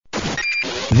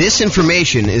This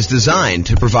information is designed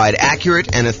to provide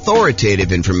accurate and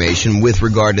authoritative information with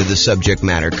regard to the subject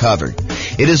matter covered.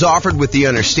 It is offered with the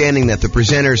understanding that the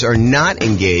presenters are not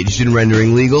engaged in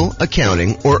rendering legal,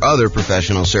 accounting, or other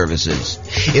professional services.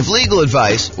 If legal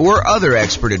advice or other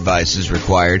expert advice is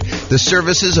required, the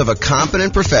services of a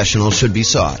competent professional should be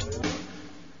sought.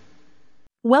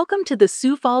 Welcome to the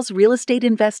Sioux Falls Real Estate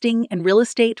Investing and Real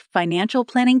Estate Financial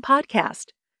Planning Podcast.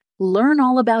 Learn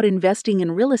all about investing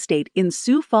in real estate in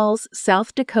Sioux Falls,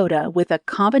 South Dakota with a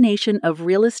combination of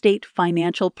real estate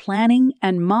financial planning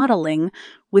and modeling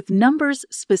with numbers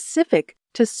specific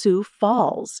to Sioux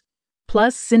Falls,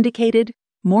 plus syndicated,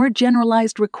 more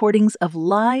generalized recordings of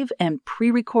live and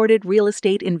pre-recorded real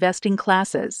estate investing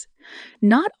classes,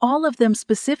 not all of them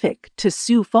specific to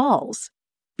Sioux Falls.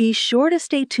 Be sure to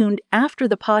stay tuned after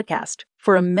the podcast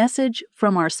for a message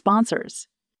from our sponsors.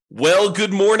 Well,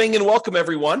 good morning and welcome,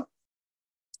 everyone.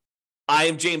 I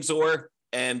am James Orr,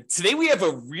 and today we have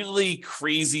a really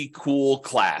crazy, cool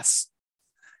class.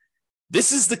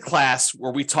 This is the class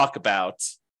where we talk about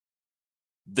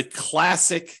the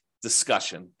classic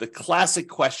discussion, the classic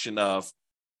question of,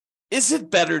 is it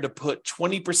better to put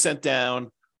 20%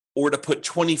 down or to put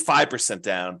 25%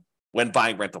 down when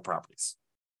buying rental properties?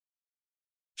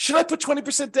 Should I put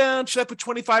 20% down? Should I put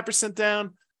 25%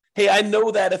 down? Hey, I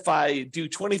know that if I do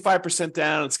 25%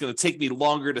 down, it's going to take me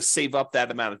longer to save up that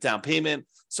amount of down payment.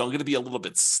 So I'm going to be a little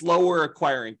bit slower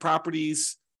acquiring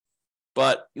properties.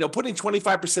 But, putting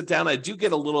 25% down, I do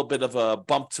get a little bit of a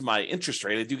bump to my interest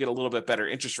rate. I do get a little bit better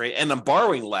interest rate, and I'm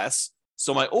borrowing less.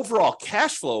 So my overall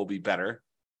cash flow will be better.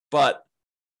 But,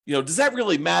 does that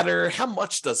really matter? How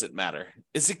much does it matter?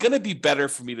 Is it going to be better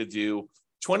for me to do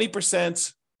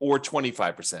 20% or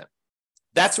 25%?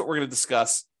 That's what we're going to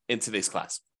discuss in today's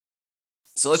class.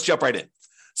 So let's jump right in.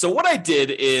 So what I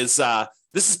did is,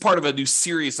 this is part of a new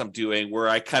series I'm doing where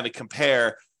I kind of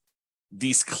compare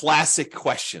these classic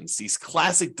questions, these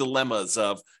classic dilemmas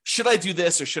of, should I do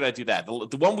this or should I do that?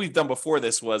 The one we've done before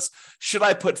this was, should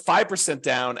I put 5%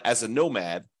 down as a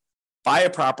nomad, buy a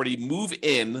property, move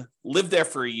in, live there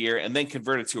for a year, and then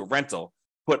convert it to a rental,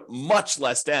 put much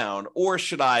less down, or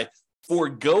should I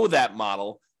forego that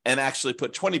model and actually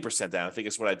put 20% down? I think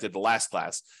it's what I did the last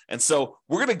class. And so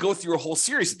we're going to go through a whole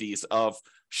series of these of,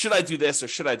 should I do this or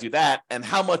should I do that? And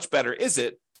how much better is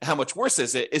it? How much worse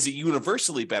is it? Is it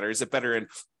universally better? Is it better in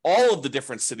all of the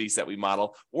different cities that we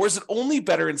model? Or is it only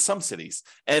better in some cities?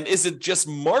 And is it just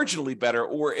marginally better?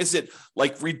 Or is it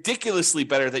like ridiculously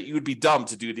better that you would be dumb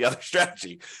to do the other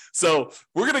strategy? So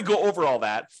we're going to go over all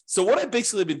that. So what I've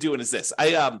basically been doing is this.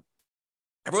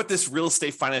 I wrote this real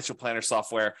estate financial planner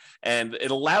software, and it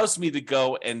allows me to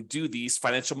go and do these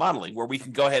financial modeling where we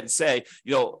can go ahead and say,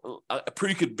 you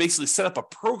could basically set up a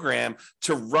program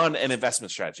to run an investment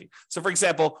strategy. So for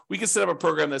example, we can set up a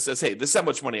program that says, hey, this is how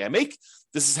much money I make.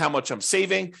 This is how much I'm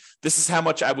saving. This is how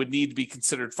much I would need to be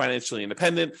considered financially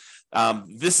independent.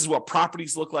 This is what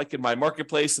properties look like in my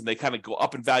marketplace, and they kind of go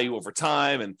up in value over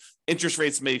time, and interest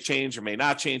rates may change or may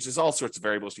not change. There's all sorts of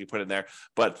variables you put in there,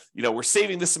 but we're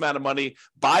saving this amount of money.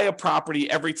 Buy a property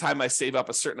every time I save up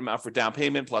a certain amount for down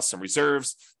payment, plus some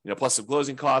reserves, plus some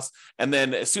closing costs. And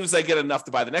then as soon as I get enough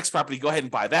to buy the next property, go ahead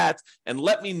and buy that. And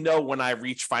let me know when I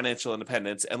reach financial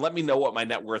independence, and let me know what my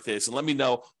net worth is, and let me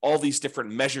know all these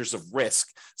different measures of risk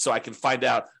so I can find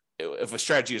out if a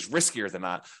strategy is riskier than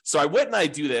not. So I went and I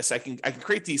do this. I can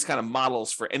create these kind of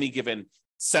models for any given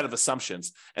set of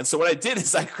assumptions. And so what I did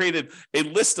is I created a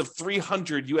list of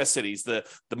 300 U.S. cities, the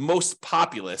most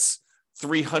populous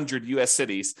 300 U.S.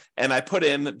 cities, and I put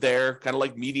in their kind of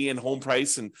like median home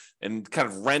price and kind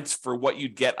of rent for what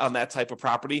you'd get on that type of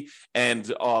property,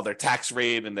 and their tax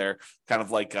rate and their kind of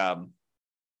like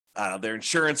their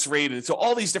insurance rate, and so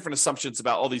all these different assumptions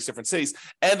about all these different cities.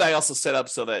 And I also set up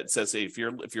so that it says, hey, if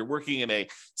you're working in a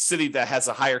city that has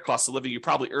a higher cost of living, you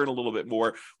probably earn a little bit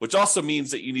more, which also means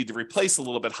that you need to replace a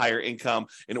little bit higher income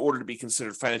in order to be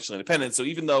considered financially independent. So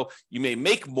even though you may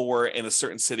make more in a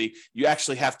certain city, you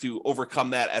actually have to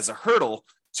overcome that as a hurdle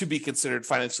to be considered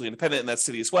financially independent in that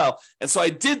city as well. And so I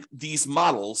did these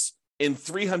models in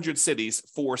 300 cities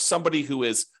for somebody who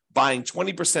is buying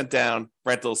 20% down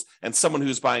rentals and someone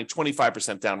who's buying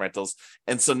 25% down rentals.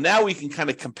 And so now we can kind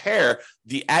of compare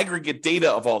the aggregate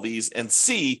data of all these and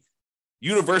see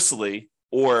universally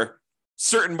or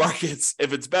certain markets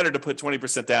if it's better to put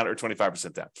 20% down or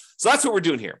 25% down. So that's what we're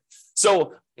doing here.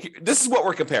 So this is what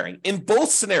we're comparing. In both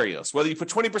scenarios, whether you put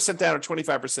 20% down or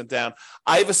 25% down,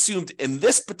 I've assumed in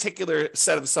this particular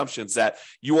set of assumptions that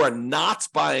you are not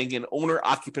buying an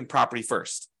owner-occupant property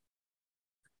first.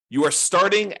 You are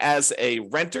starting as a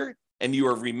renter and you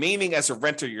are remaining as a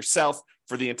renter yourself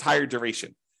for the entire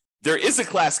duration. There is a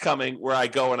class coming where I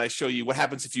go and I show you what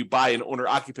happens if you buy an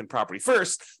owner-occupant property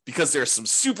first, because there are some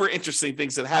super interesting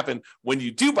things that happen when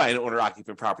you do buy an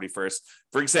owner-occupant property first.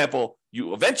 For example,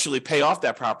 you eventually pay off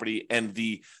that property, and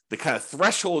the kind of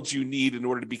thresholds you need in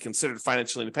order to be considered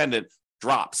financially independent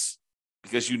drops,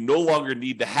 because you no longer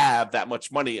need to have that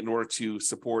much money in order to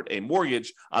support a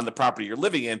mortgage on the property you're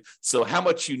living in. So how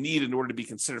much you need in order to be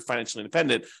considered financially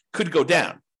independent could go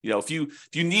down. If you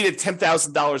needed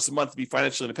 $10,000 a month to be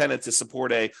financially independent to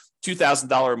support a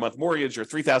 $2,000 a month mortgage or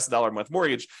 $3,000 a month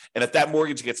mortgage, and if that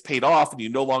mortgage gets paid off and you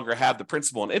no longer have the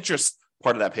principal and interest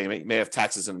part of that payment, you may have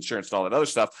taxes and insurance and all that other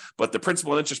stuff, but the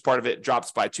principal and interest part of it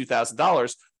drops by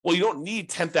 $2,000. Well, you don't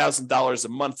need $10,000 a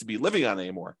month to be living on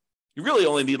anymore. You really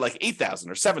only need like $8,000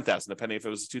 or $7,000, depending if it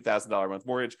was a $2,000 a month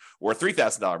mortgage or a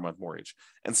 $3,000 a month mortgage.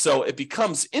 And so it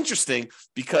becomes interesting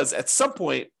because at some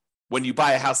point, when you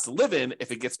buy a house to live in,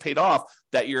 if it gets paid off,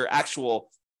 that your actual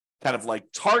kind of like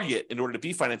target in order to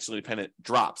be financially independent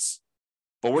drops.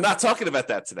 But we're not talking about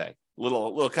that today.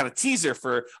 Little kind of teaser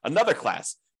for another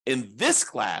class. In this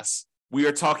class, we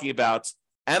are talking about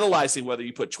analyzing whether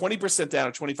you put 20% down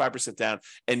or 25% down,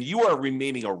 and you are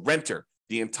remaining a renter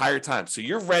the entire time. So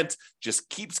your rent just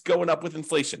keeps going up with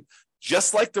inflation,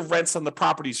 just like the rents on the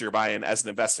properties you're buying as an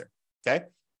investor, okay?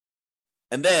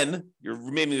 And then you're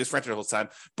remaining this renter the whole time,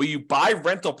 but you buy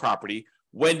rental property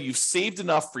when you've saved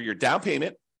enough for your down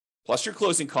payment, plus your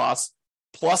closing costs,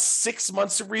 plus 6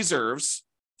 months of reserves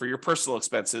for your personal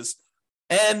expenses,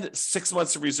 and 6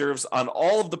 months of reserves on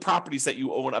all of the properties that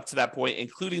you own up to that point,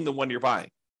 including the one you're buying.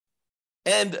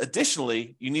 And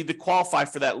additionally, you need to qualify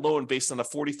for that loan based on a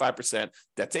 45%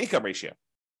 debt to income ratio.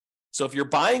 So if you're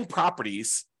buying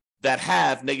properties that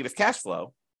have negative cash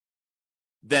flow,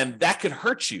 then that could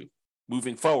hurt you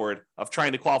moving forward of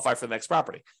trying to qualify for the next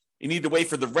property. You need to wait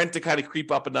for the rent to kind of creep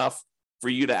up enough for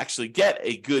you to actually get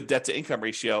a good debt to income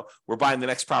ratio where buying the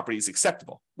next property is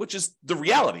acceptable, which is the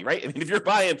reality, right? I mean, if you're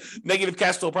buying negative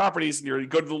cash flow properties and you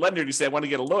go to the lender and you say, I want to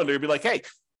get a loan, they'll be like, hey,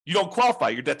 you don't qualify.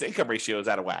 Your debt to income ratio is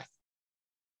out of whack.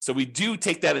 So we do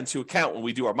take that into account when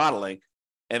we do our modeling.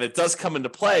 And it does come into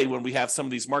play when we have some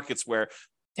of these markets where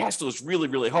cash flow is really,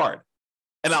 really hard.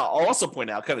 And I'll also point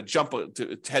out, kind of jump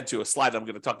to head to a slide I'm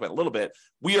going to talk about in a little bit,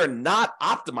 we are not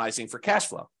optimizing for cash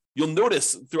flow. You'll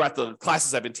notice throughout the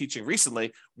classes I've been teaching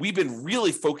recently, we've been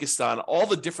really focused on all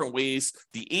the different ways,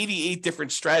 the 88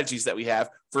 different strategies that we have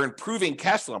for improving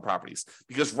cash flow on properties.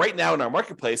 Because right now in our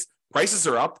marketplace, prices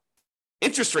are up,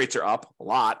 interest rates are up a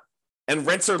lot, and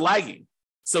rents are lagging.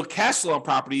 So cash flow on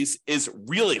properties is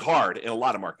really hard in a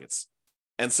lot of markets.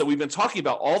 And so we've been talking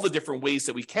about all the different ways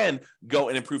that we can go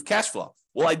and improve cash flow.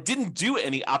 Well, I didn't do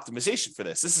any optimization for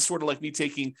this. This is sort of like me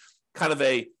taking kind of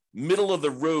a middle of the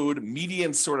road,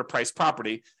 median sort of price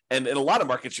property. And in a lot of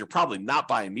markets, you're probably not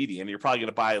buying median. You're probably going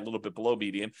to buy a little bit below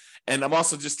median. And I'm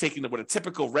also just taking what a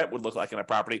typical rent would look like in a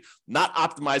property, not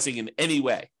optimizing in any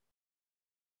way.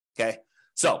 Okay.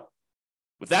 So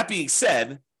with that being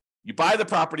said, you buy the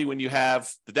property when you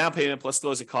have the down payment plus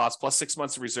closing costs, plus 6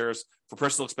 months of reserves for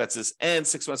personal expenses, and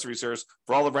 6 months of reserves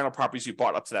for all the rental properties you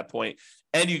bought up to that point.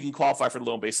 And you can qualify for the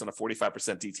loan based on a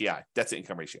 45% DTI, debt to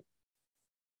income ratio.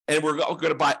 And we're going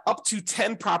to buy up to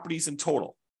 10 properties in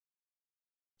total.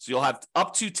 So you'll have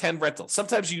up to 10 rentals.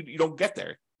 Sometimes you don't get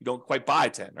there. You don't quite buy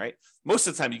 10, right? Most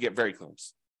of the time you get very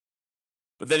close.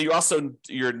 But then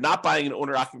you're not buying an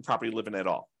owner-occupant property living at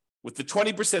all. With the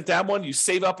 20% down one, you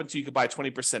save up until you can buy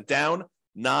 20% down,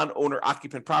 non-owner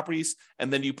occupant properties,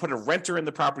 and then you put a renter in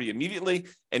the property immediately,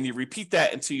 and you repeat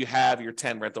that until you have your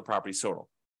 10 rental properties total,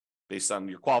 based on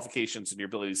your qualifications and your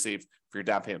ability to save for your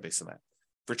down payment based on that.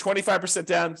 For 25%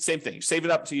 down, same thing. You save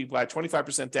it up until you buy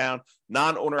 25% down,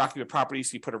 non-owner occupant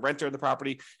properties, so you put a renter in the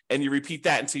property, and you repeat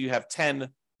that until you have 10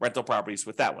 rental properties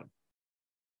with that one.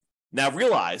 Now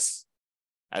realize,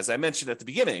 as I mentioned at the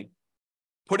beginning,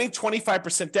 putting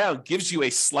 25% down gives you a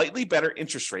slightly better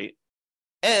interest rate.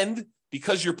 And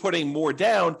because you're putting more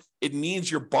down, it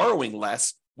means you're borrowing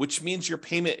less, which means your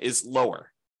payment is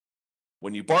lower.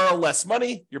 When you borrow less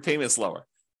money, your payment is lower.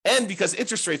 And because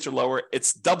interest rates are lower,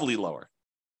 it's doubly lower.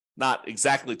 Not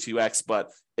exactly 2x,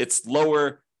 but it's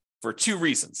lower for two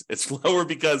reasons. It's lower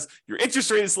because your interest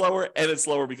rate is lower, and it's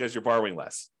lower because you're borrowing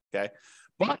less. Okay.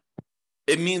 But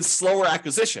it means slower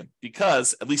acquisition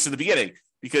because, at least in the beginning,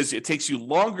 because it takes you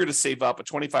longer to save up a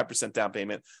 25% down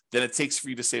payment than it takes for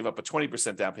you to save up a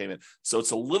 20% down payment. So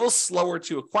it's a little slower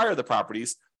to acquire the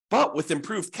properties, but with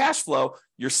improved cash flow,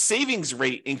 your savings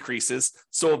rate increases.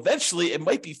 So eventually it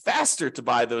might be faster to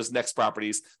buy those next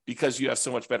properties because you have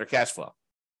so much better cash flow.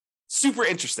 Super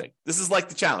interesting. This is like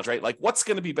the challenge, right? Like, what's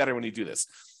going to be better when you do this?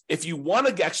 if you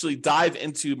want to actually dive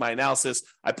into my analysis,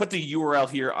 I put the URL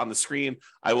here on the screen.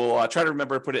 I will try to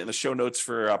remember to put it in the show notes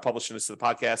for publishing this to the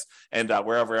podcast and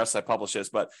wherever else I publish this.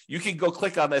 But you can go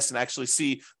click on this and actually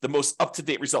see the most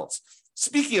up-to-date results.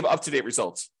 Speaking of up-to-date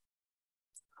results,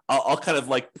 I'll kind of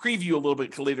like preview a little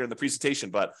bit later in the presentation,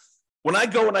 but when I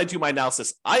go and I do my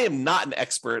analysis, I am not an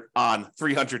expert on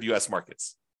 300 US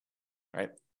markets, right?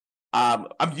 I'm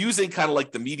using kind of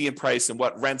like the median price and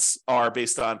what rents are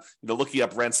based on, looking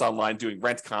up rents online, doing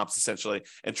rent comps essentially,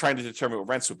 and trying to determine what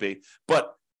rents would be.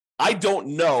 But I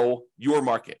don't know your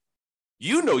market.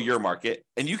 You know your market,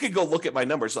 and you can go look at my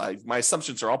numbers. My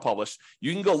assumptions are all published.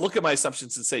 You can go look at my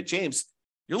assumptions and say, James,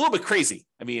 you're a little bit crazy.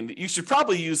 I mean, you should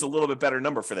probably use a little bit better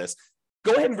number for this.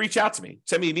 Go ahead and reach out to me.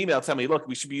 Send me an email. Tell me, look,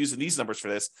 we should be using these numbers for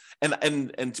this.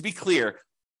 And to be clear,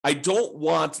 I don't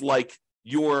want like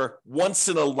your once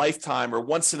in a lifetime or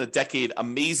once in a decade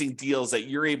amazing deals that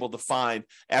you're able to find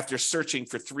after searching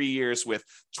for 3 years with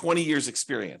 20 years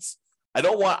experience.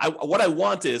 What I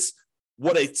want is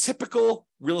what a typical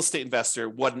real estate investor,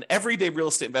 what an everyday real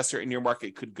estate investor in your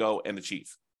market could go and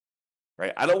achieve,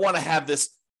 right? I don't want to have this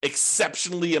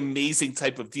exceptionally amazing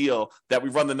type of deal that we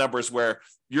run the numbers where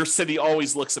your city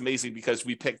always looks amazing because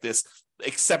we picked this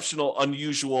exceptional,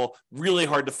 unusual, really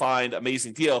hard to find,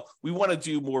 amazing deal. We want to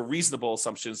do more reasonable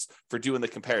assumptions for doing the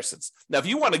comparisons. Now, if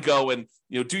you want to go and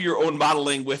do your own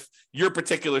modeling with your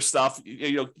particular stuff,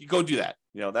 you go do that.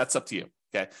 That's up to you.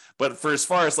 Okay. But for as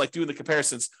far as like doing the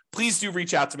comparisons, please do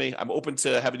reach out to me. I'm open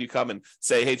to having you come and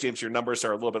say, hey, James, your numbers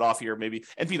are a little bit off here, maybe,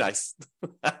 and be nice.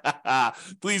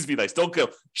 Please be nice. Don't go,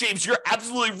 James, you're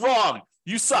absolutely wrong.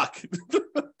 You suck.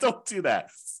 Don't do that.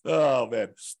 Oh, man.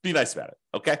 Be nice about it.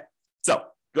 Okay. So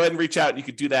go ahead and reach out. You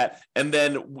could do that. And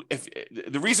then if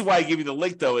the reason why I gave you the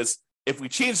link, though, is if we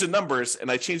change the numbers and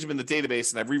I change them in the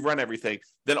database and I rerun everything,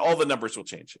 then all the numbers will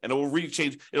change. And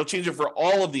it'll change it for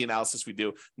all of the analysis we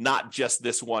do, not just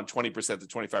this one, 20% to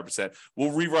 25%.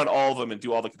 We'll rerun all of them and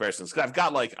do all the comparisons. I've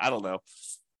got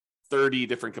 30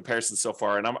 different comparisons so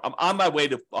far, and I'm on my way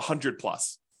to 100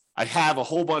 plus. I have a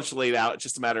whole bunch laid out. It's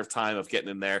just a matter of time of getting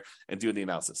in there and doing the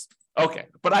analysis. Okay,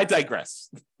 but I digress.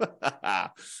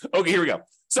 Okay, here we go.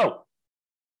 So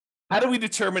how do we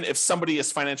determine if somebody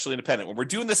is financially independent? When we're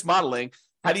doing this modeling,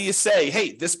 how do you say,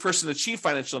 hey, this person achieved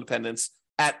financial independence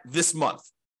at this month?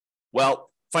 Well,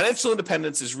 financial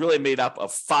independence is really made up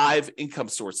of 5 income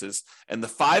sources, and the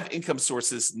 5 income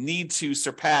sources need to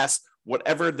surpass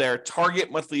whatever their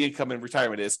target monthly income in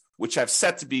retirement is, which I've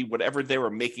set to be whatever they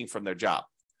were making from their job.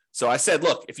 So I said,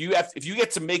 look, if you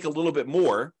get to make a little bit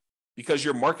more because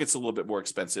your market's a little bit more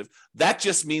expensive, that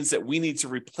just means that we need to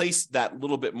replace that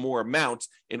little bit more amount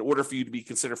in order for you to be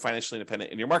considered financially independent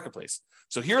in your marketplace.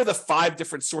 So here are the 5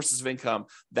 different sources of income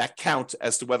that count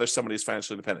as to whether somebody is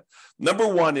financially independent. Number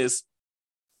 1 is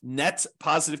net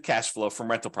positive cash flow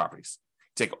from rental properties.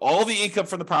 Take all the income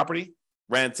from the property,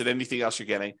 rent, and anything else you're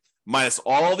getting, minus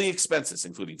all the expenses,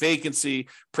 including vacancy,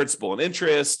 principal and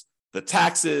interest, the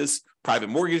taxes, private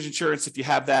mortgage insurance if you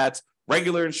have that,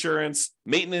 regular insurance,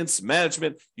 maintenance,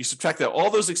 management. You subtract out all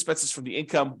those expenses from the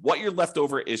income. What you're left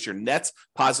over is your net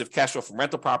positive cash flow from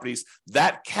rental properties.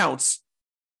 That counts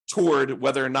toward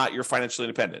whether or not you're financially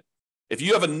independent. If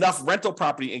you have enough rental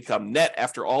property income net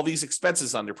after all these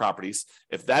expenses on your properties,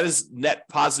 if that is net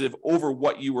positive over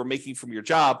what you were making from your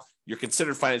job, you're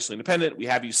considered financially independent. We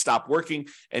have you stop working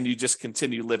and you just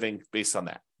continue living based on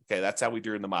that. Okay, that's how we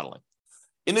do in the modeling.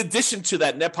 In addition to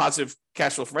that net positive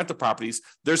cash flow from rental properties,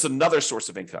 there's another source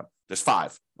of income. There's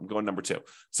 5. I'm going number 2.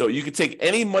 So you can take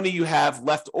any money you have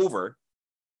left over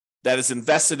that is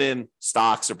invested in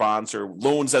stocks or bonds or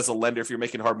loans as a lender, if you're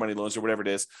making hard money loans or whatever it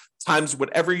is, times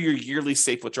whatever your yearly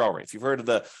safe withdrawal rate. If you've heard of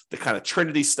the kind of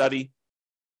Trinity study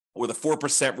or the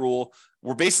 4% rule,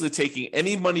 we're basically taking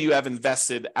any money you have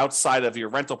invested outside of your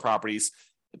rental properties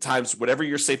times whatever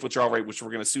your safe withdrawal rate, which we're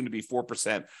going to assume to be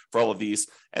 4% for all of these.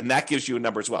 And that gives you a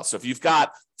number as well. So if you've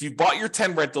bought your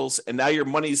 10 rentals and now your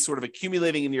money is sort of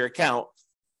accumulating in your account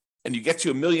and you get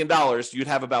to $1 million, you'd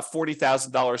have about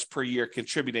 $40,000 per year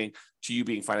contributing to you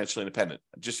being financially independent.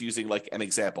 I'm just using like an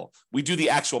example. We do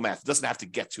the actual math. It doesn't have to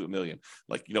get to $1 million.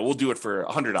 Like, we'll do it for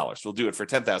 $100. We'll do it for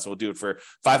 $10,000. We'll do it for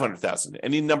 $500,000.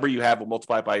 Any number you have, we'll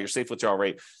multiply by your safe withdrawal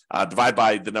rate, divide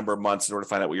by the number of months in order to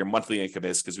find out what your monthly income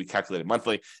is, because we calculate it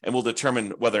monthly, and we'll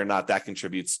determine whether or not that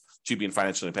contributes to being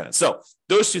financially independent. So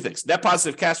those 2 things, net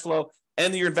positive cash flow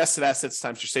and your invested assets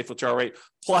times your safe withdrawal rate,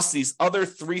 plus these other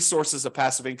 3 sources of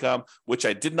passive income, which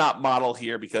I did not model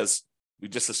here because we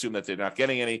just assume that they're not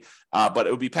getting any, but it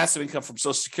would be passive income from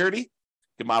Social Security. You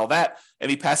can model that.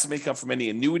 Any passive income from any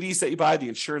annuities that you buy, the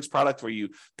insurance product where you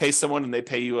pay someone and they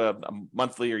pay you a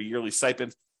monthly or yearly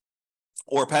stipend.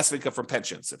 or passive income from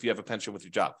pensions, if you have a pension with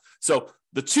your job. So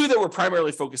the two that we're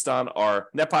primarily focused on are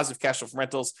net positive cash flow from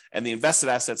rentals and the invested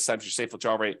assets times your safe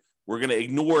withdrawal rate. We're going to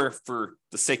ignore, for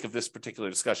the sake of this particular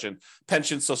discussion,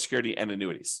 pensions, Social Security, and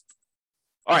annuities.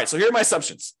 All right, so here are my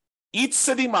assumptions. Each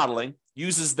city modeling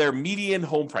uses their median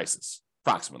home prices,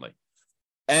 approximately,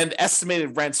 and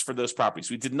estimated rents for those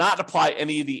properties. We did not apply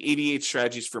any of the 88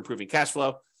 strategies for improving cash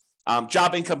flow.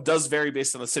 Job income does vary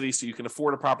based on the city, so you can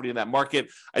afford a property in that market.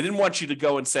 I didn't want you to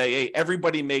go and say, hey,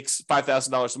 everybody makes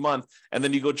 $5,000 a month, and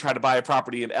then you go try to buy a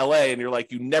property in LA, and you're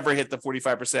like, you never hit the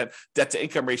 45%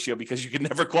 debt-to-income ratio because you can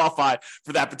never qualify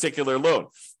for that particular loan.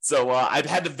 So I've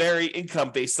had to vary income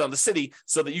based on the city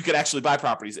so that you could actually buy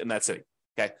properties in that city,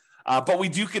 okay? But we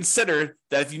do consider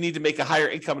that if you need to make a higher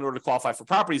income in order to qualify for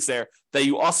properties there, that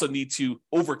you also need to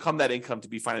overcome that income to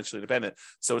be financially independent.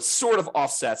 So it sort of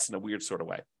offsets in a weird sort of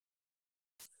way.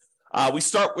 We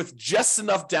start with just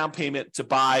enough down payment to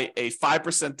buy a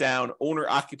 5% down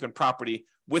owner-occupant property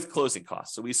with closing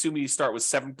costs. So we assume you start with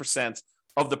 7%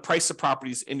 of the price of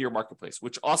properties in your marketplace,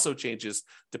 which also changes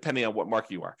depending on what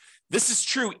market you are. This is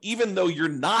true even though you're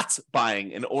not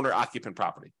buying an owner-occupant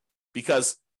property,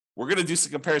 because we're going to do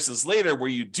some comparisons later where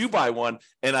you do buy one,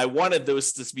 and I wanted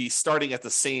those to be starting at the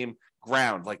same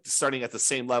ground, like starting at the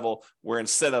same level, where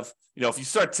instead of, if you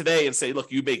start today and say,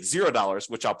 look, you make $0,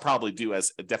 which I'll probably do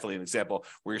as definitely an example,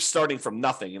 where you're starting from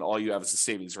nothing and all you have is a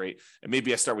savings rate, and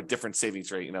maybe I start with different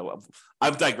savings rate,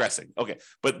 I'm digressing. Okay.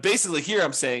 But basically here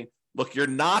I'm saying, look, you're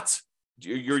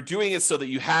doing it so that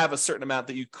you have a certain amount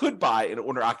that you could buy an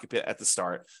owner occupant at the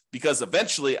start, because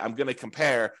eventually I'm going to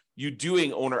compare you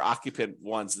doing owner occupant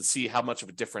ones and see how much of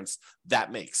a difference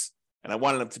that makes. And I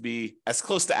wanted them to be as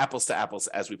close to apples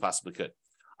as we possibly could.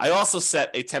 I also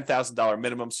set a $10,000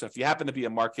 minimum. So if you happen to be a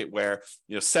market where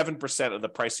 7% of the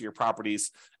price of your properties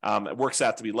it works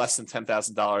out to be less than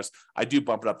 $10,000, I do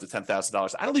bump it up to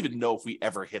 $10,000. I don't even know if we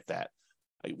ever hit that.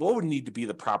 What would need to be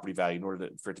the property value in order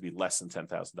for it to be less than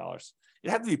 $10,000? It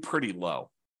had to be pretty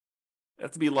low. It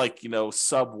had to be like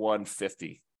sub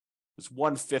 150. It's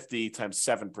 150 times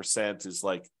 7% is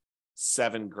like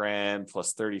 $7,000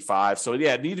 plus 35. So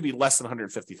yeah, it needed to be less than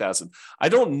 150,000. I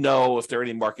don't know if there are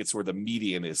any markets where the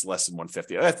median is less than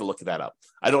 150. I have to look that up.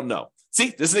 I don't know.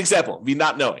 See, this is an example of me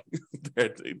not knowing.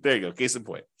 There you go. Case in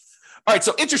point. All right.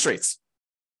 So interest rates.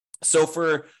 So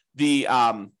for the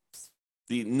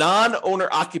non-owner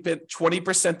occupant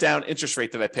 20% down interest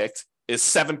rate that I picked is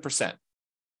 7%.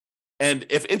 And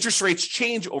if interest rates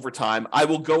change over time, I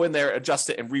will go in there, adjust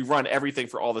it, and rerun everything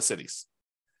for all the cities.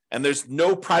 And there's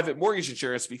no private mortgage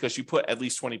insurance because you put at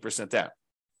least 20% down.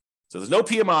 So there's no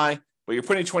PMI, but you're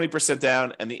putting 20%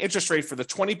 down, and the interest rate for the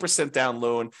 20% down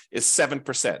loan is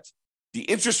 7%. The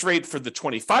interest rate for the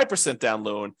 25% down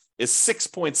loan is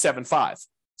 6.75.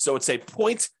 So it's a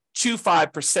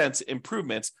 0.25%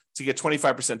 improvement to get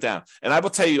 25% down. And I will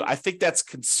tell you, I think that's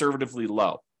conservatively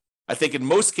low. I think in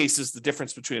most cases, the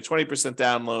difference between a 20%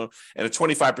 down loan and a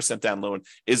 25% down loan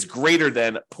is greater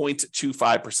than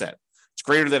 0.25%. It's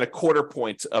greater than a quarter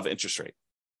point of interest rate.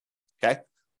 Okay.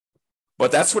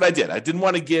 But that's what I did. I didn't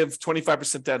want to give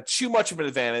 25% down too much of an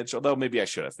advantage, although maybe I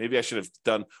should have. Maybe I should have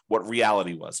done what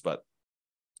reality was, but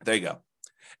there you go.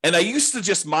 And I used to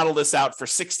just model this out for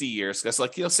 60 years.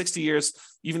 Because 60 years,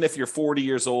 even if you're 40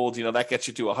 years old, that gets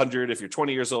you to 100. If you're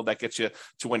 20 years old, that gets you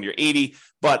to when you're 80.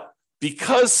 But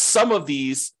because some of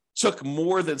these took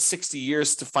more than 60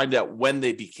 years to find out when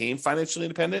they became financially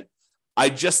independent, I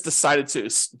just decided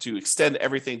to extend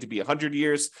everything to be 100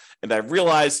 years. And I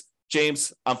realized,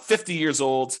 James, I'm 50 years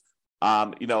old.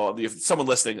 If someone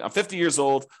listening, I'm 50 years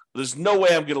old. There's no way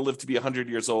I'm going to live to be 100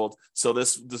 years old. So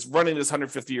this running this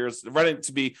 150 years, running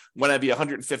to be when I be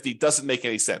 150 doesn't make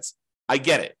any sense. I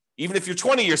get it. Even if you're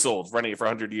 20 years old, running it for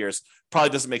 100 years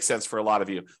probably doesn't make sense for a lot of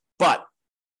you. But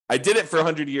I did it for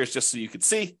 100 years just so you could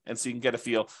see and so you can get a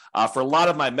feel. For a lot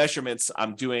of my measurements,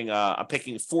 I'm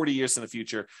picking 40 years in the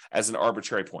future as an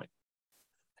arbitrary point.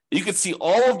 You can see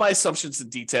all of my assumptions in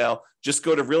detail. Just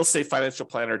go to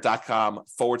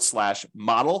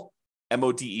realestatefinancialplanner.com/model,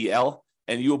 MODEL,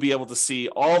 and you will be able to see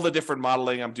all the different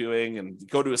modeling I'm doing and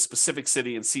go to a specific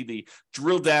city and see the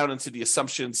drill down into the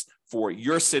assumptions for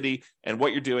your city and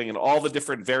what you're doing and all the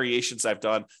different variations I've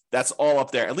done. That's all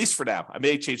up there, at least for now. I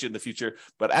may change it in the future,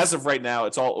 but as of right now,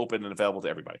 it's all open and available to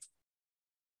everybody.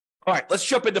 All right, let's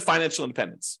jump into financial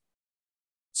independence.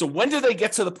 So when do they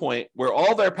get to the point where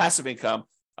all their passive income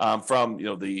from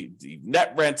the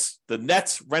net rent, the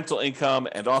net rental income,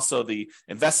 and also the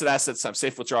invested assets times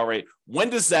safe withdrawal rate, when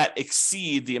does that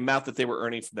exceed the amount that they were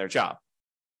earning from their job?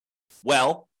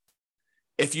 Well,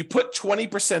 if you put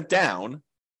 20% down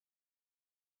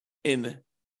in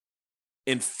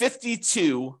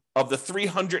 52 of the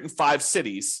 305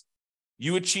 cities,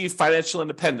 you achieve financial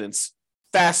independence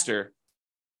faster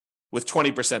with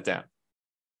 20% down.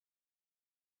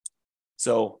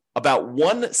 So about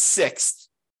 1/6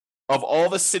 of all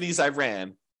the cities I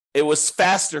ran, it was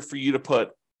faster for you to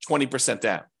put 20%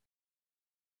 down.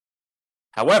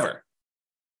 However,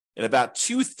 in about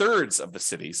 2/3 of the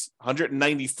cities,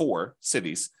 194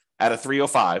 cities out of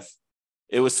 305,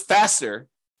 it was faster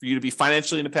for you to be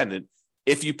financially independent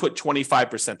if you put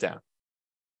 25% down.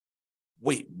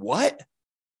 Wait, what?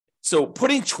 So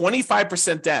putting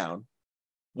 25% down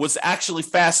was actually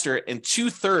faster in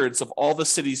 2/3 of all the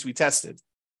cities we tested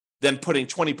than putting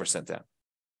 20% down.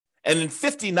 And in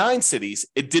 59 cities,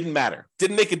 it didn't matter.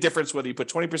 Didn't make a difference whether you put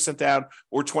 20% down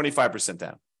or 25%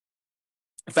 down.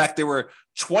 In fact, there were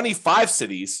 25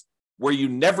 cities where you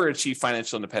never achieved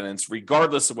financial independence,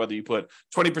 regardless of whether you put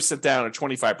 20% down or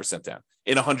 25% down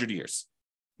in 100 years.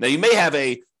 Now, you may have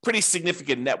a pretty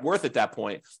significant net worth at that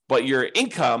point, but your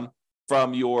income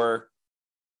from your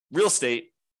real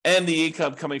estate and the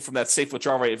income coming from that safe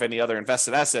withdrawal rate of any other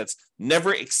invested assets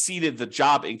never exceeded the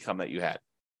job income that you had.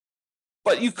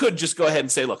 But you could just go ahead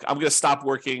and say, look, I'm going to stop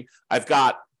working. I've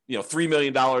got $3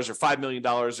 million or $5 million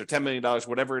or $10 million,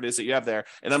 whatever it is that you have there,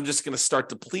 and I'm just going to start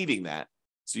depleting that.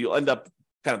 So you'll end up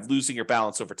kind of losing your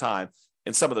balance over time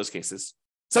in some of those cases.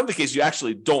 Some of the cases you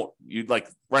actually don't. You'd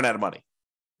run out of money.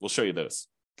 We'll show you those.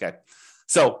 Okay.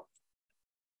 So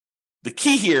the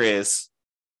key here is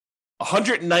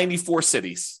 194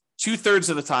 cities, 2/3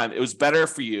 of the time, it was better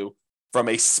for you from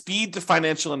a speed to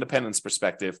financial independence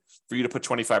perspective for you to put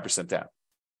 25% down.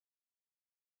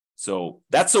 So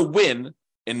that's a win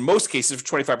in most cases for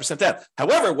 25% down.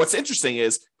 However, what's interesting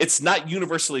is it's not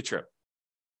universally true.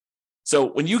 So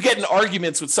when you get in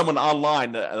arguments with someone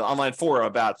online, an online forum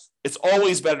about it's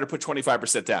always better to put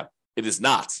 25% down, it is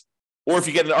not. Or if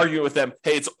you get in an argument with them,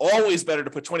 hey, it's always better to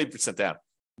put 20% down.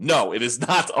 No, it is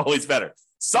not always better.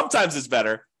 Sometimes it's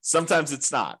better, sometimes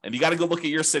it's not. And you got to go look at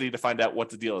your city to find out what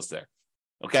the deal is there.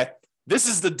 Okay? This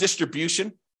is the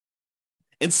distribution.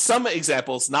 In some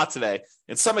examples, not today,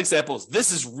 in some examples,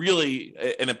 this is really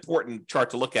an important chart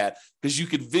to look at because you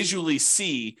could visually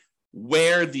see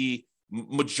where the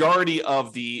majority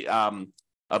of the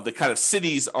kind of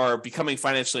cities are becoming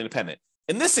financially independent.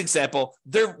 In this example,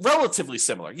 they're relatively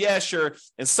similar. Yeah, sure.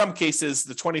 In some cases,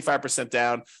 the 25%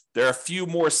 down, there are a few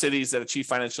more cities that achieve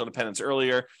financial independence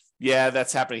earlier. Yeah,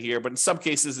 that's happening here. But in some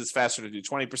cases, it's faster to do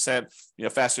 20%,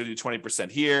 faster to do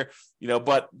 20% here,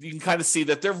 but you can kind of see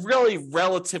that they're really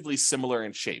relatively similar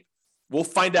in shape. We'll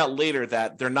find out later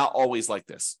that they're not always like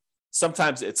this.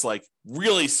 Sometimes it's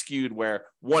really skewed where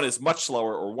one is much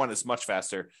slower or one is much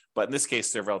faster. But in this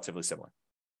case, they're relatively similar.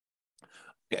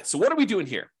 Okay, so what are we doing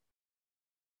here?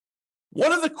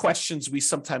 One of the questions we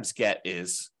sometimes get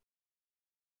is,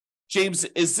 James,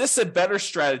 is this a better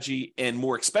strategy in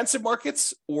more expensive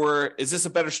markets or is this a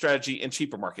better strategy in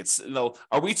cheaper markets?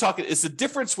 Are we talking, is the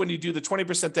difference when you do the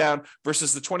 20% down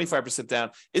versus the 25%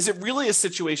 down, is it really a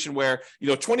situation where,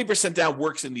 20% down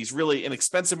works in these really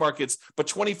inexpensive markets, but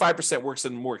 25% works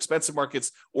in more expensive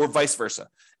markets or vice versa?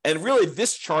 And really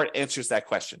this chart answers that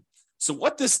question. So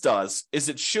what this does is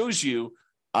it shows you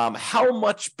how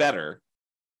much better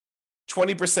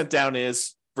 20% down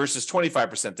is versus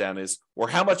 25% down is, or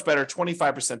how much better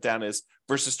 25% down is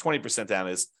versus 20% down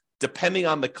is, depending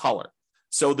on the color.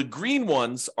 So the green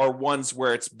ones are ones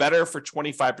where it's better for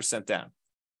 25% down.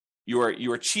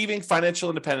 You're achieving financial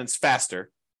independence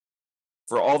faster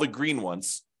for all the green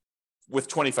ones with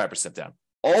 25% down.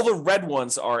 All the red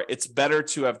ones are it's better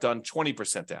to have done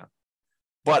 20% down.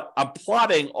 But I'm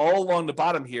plotting all along the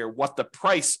bottom here what the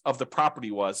price of the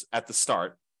property was at the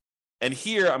start. And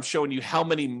here I'm showing you how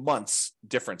many months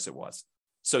difference it was.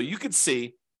 So you can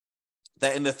see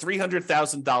that in the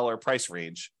 $300,000 price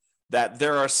range, that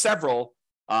there are several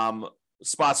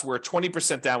spots where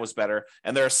 20% down was better,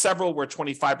 and there are several where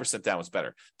 25% down was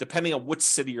better, depending on which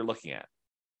city you're looking at.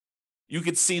 You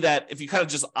could see that if you kind of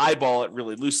just eyeball it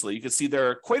really loosely, you can see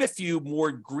there are quite a few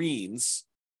more greens,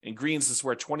 and greens is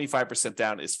where 25%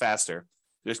 down is faster.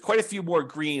 There's quite a few more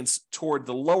greens toward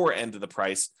the lower end of the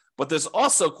price, but there's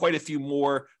also quite a few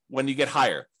more when you get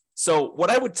higher. So what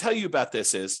I would tell you about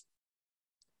this is,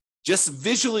 just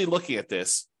visually looking at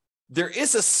this, there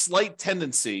is a slight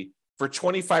tendency for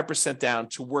 25% down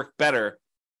to work better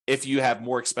if you have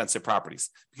more expensive properties,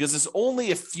 because there's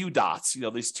only a few dots,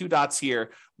 these two dots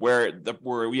here where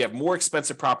we have more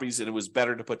expensive properties and it was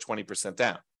better to put 20%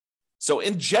 down. So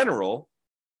in general,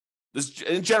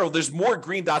 there's more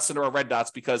green dots than there are red dots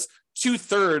because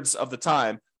 2/3 of the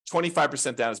time,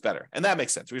 25% down is better. And that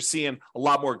makes sense. We're seeing a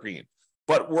lot more green.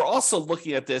 But we're also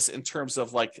looking at this in terms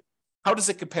of how does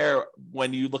it compare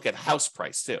when you look at house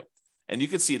price too? And you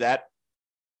can see that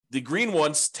the green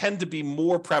ones tend to be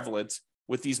more prevalent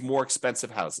with these more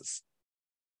expensive houses.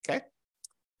 Okay.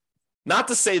 Not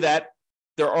to say that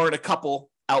there aren't a couple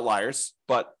outliers,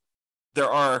 but there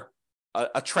are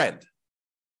a trend,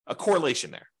 a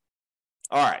correlation there.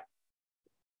 All right.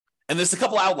 And there's a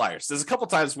couple outliers. There's a couple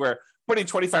times where putting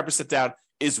 25% down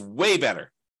is way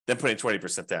better than putting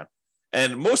 20% down.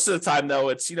 And most of the time, though,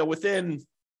 it's, within,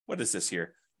 what is this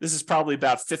here? This is probably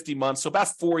about 50 months, so about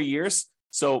 4 years.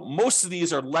 So most of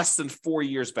these are less than 4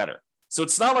 years better. So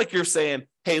it's not like you're saying,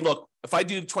 hey, look, if I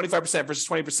do 25% versus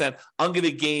 20%, I'm going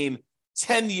to gain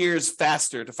 10 years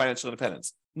faster to financial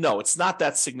independence. No, it's not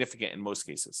that significant in most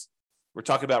cases. We're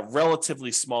talking about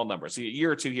relatively small numbers, a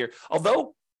year or two here.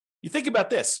 Although, you think about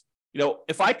this,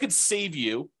 if I could save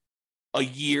you a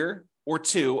year or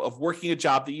two of working a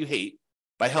job that you hate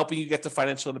by helping you get to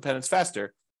financial independence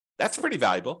faster, that's pretty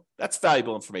valuable. That's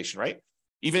valuable information, right?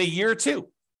 Even a year or two,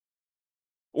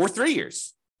 or 3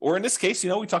 years, or in this case,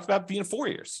 we talked about being 4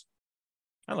 years.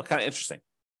 I don't know, kind of interesting.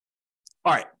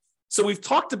 All right, so we've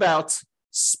talked about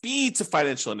speed to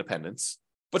financial independence,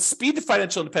 but speed to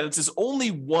financial independence is only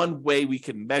one way we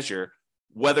can measure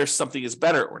whether something is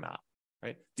better or not,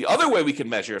 right? The other way we can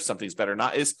measure if something's better or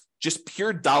not is just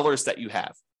pure dollars that you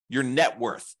have, your net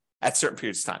worth at certain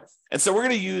periods of time. And so we're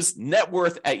going to use net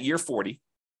worth at year 40,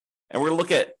 and we're going to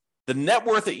look at the net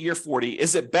worth at year 40.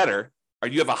 Is it better, or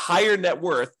do you have a higher net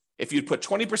worth if you put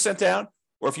 20% down,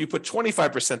 or if you put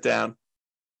 25% down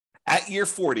at year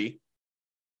 40,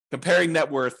 comparing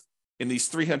net worth in these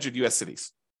 300 US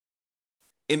cities?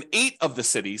 In 8 of the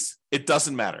cities, it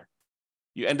doesn't matter.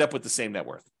 You end up with the same net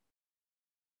worth,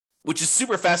 which is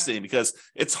super fascinating because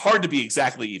it's hard to be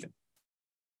exactly even.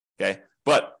 Okay.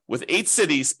 But with 8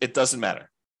 cities, it doesn't matter.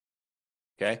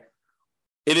 Okay.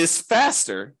 It is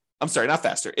faster. I'm sorry, not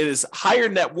faster. It is higher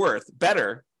net worth,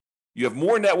 better. You have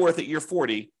more net worth at year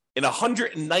 40 in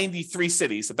 193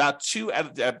 cities, about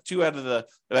two-thirds,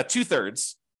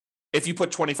 if you put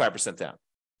 25% down.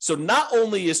 So not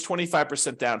only is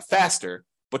 25% down faster,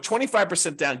 but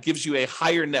 25% down gives you a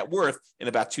higher net worth in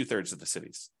about 2/3 of the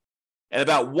cities. And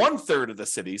about 1/3 of the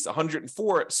cities,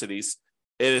 104 cities,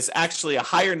 it is actually a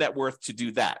higher net worth to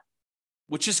do that,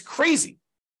 which is crazy.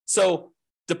 So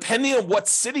depending on what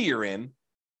city you're in,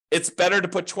 it's better to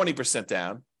put 20%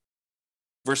 down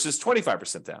versus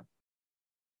 25% down.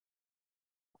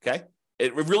 Okay?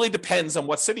 It really depends on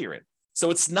what city you're in.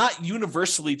 So it's not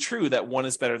universally true that one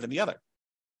is better than the other.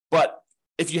 But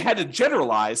if you had to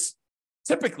generalize,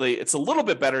 typically it's a little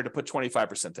bit better to put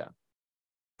 25% down.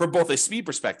 From both a speed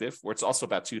perspective, where it's also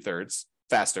about 2/3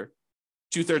 faster,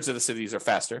 2/3 of the cities are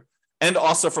faster, and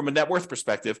also from a net worth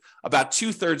perspective, about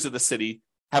 2/3 of the city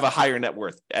have a higher net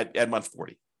worth at month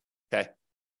 40. Okay.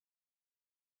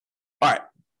 All right.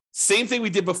 Same thing we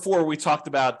did before. We talked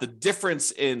about the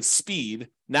difference in speed.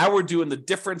 Now we're doing the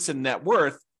difference in net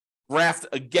worth graphed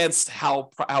against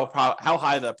how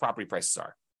high the property prices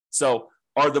are. So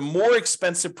are the more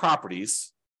expensive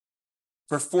properties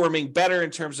performing better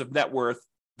in terms of net worth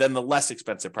than the less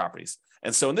expensive properties?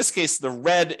 And so in this case, the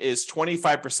red is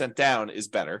 25% down is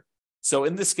better. So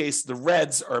in this case, the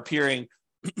reds are appearing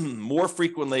more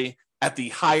frequently at the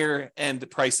higher end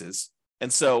prices.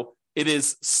 And so it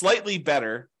is slightly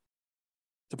better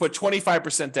to put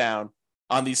 25% down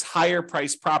on these higher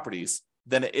priced properties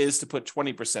than it is to put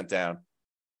 20% down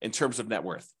in terms of net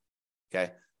worth.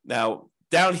 Okay. Now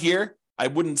down here, I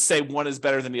wouldn't say one is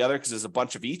better than the other because there's a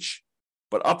bunch of each,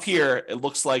 but up here, it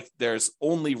looks like there's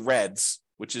only reds,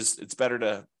 which is, it's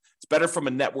better from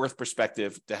a net worth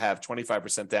perspective to have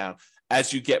 25% down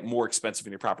as you get more expensive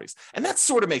in your properties. And that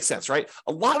sort of makes sense, right?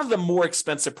 A lot of the more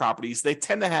expensive properties, they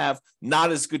tend to have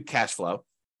not as good cash flow.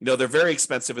 They're very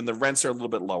expensive and the rents are a little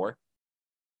bit lower.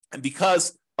 And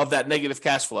because of that negative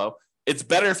cash flow, it's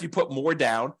better if you put more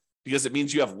down because it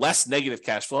means you have less negative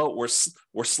cash flow or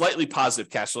slightly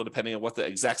positive cash flow, depending on what the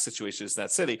exact situation is in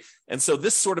that city. And so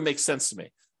this sort of makes sense to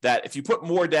me that if you put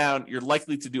more down, you're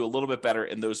likely to do a little bit better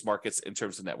in those markets in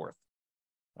terms of net worth.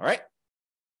 All right.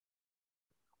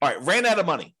 All right. Ran out of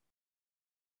money.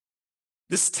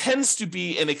 This tends to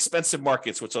be in expensive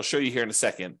markets, which I'll show you here in a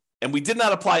second. And we did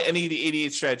not apply any of the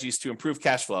 88 strategies to improve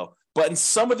cash flow. But in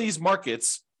some of these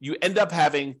markets, you end up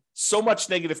having so much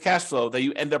negative cash flow that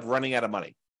you end up running out of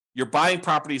money. You're buying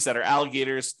properties that are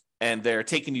alligators and they're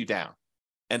taking you down.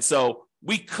 And so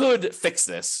we could fix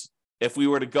this if we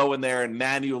were to go in there and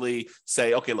manually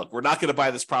say, okay, look, we're not going to buy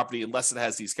this property unless it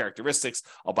has these characteristics.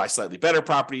 I'll buy slightly better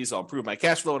properties. I'll improve my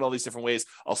cash flow in all these different ways.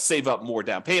 I'll save up more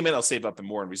down payment. I'll save up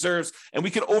more in reserves. And we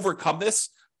can overcome this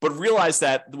but realize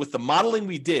that with the modeling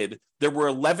we did, there were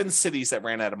 11 cities that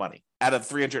ran out of money out of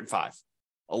 305.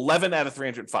 11 out of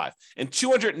 305. In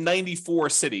 294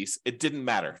 cities, it didn't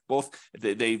matter.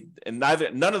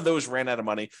 None of those ran out of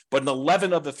money, but in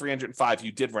 11 of the 305,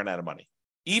 you did run out of money,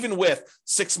 even with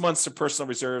 6 months of personal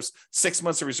reserves, 6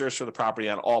 months of reserves for the property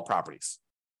on all properties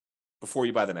before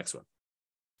you buy the next one.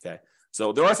 Okay.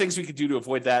 So there are things we could do to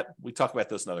avoid that. We talk about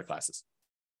those in other classes.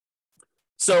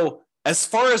 So as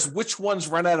far as which ones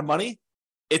run out of money,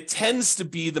 it tends to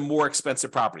be the more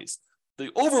expensive properties. The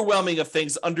overwhelming of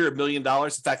things under $1 million. In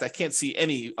fact, I can't see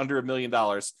any under $1 million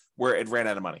where it ran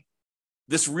out of money.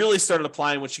 This really started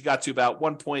applying when she got to about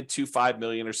 1.25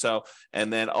 million or so,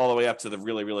 and then all the way up to the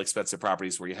really, really expensive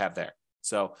properties where you have there.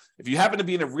 So if you happen to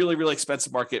be in a really, really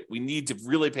expensive market, we need to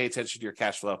really pay attention to your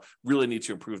cash flow, really need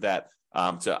to improve that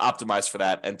to optimize for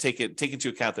that and take into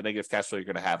account the negative cash flow you're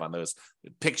going to have on those.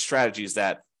 Pick strategies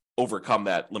that overcome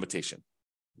that limitation.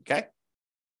 Okay?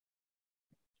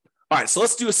 All right, so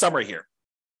let's do a summary here.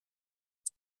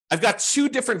 I've got two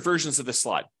different versions of this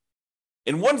slide.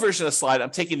 In one version of the slide, I'm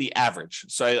taking the average.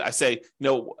 So I say,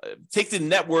 take the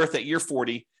net worth at year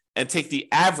 40 and take the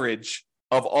average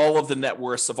of all of the net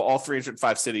worths of all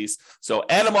 305 cities. So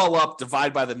add them all up,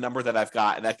 divide by the number that I've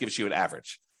got, and that gives you an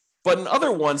average. But in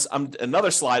other ones,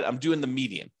 another slide, I'm doing the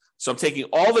median. So I'm taking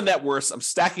all the net worths, I'm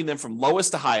stacking them from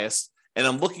lowest to highest, and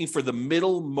I'm looking for the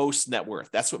middle-most net worth.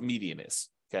 That's what median is,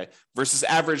 okay? Versus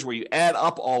average, where you add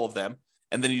up all of them,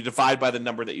 and then you divide by the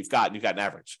number that you've got, and you've got an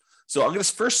average. So I'm going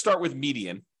to first start with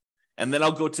median, and then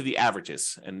I'll go to the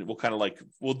averages, and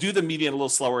we'll do the median a little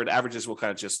slower, and averages we'll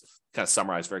kind of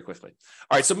summarize very quickly.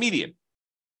 All right, so median.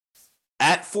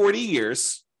 At 40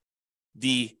 years,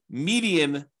 the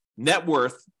median net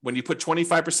worth, when you put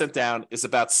 25% down, is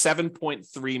about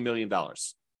 $7.3 million.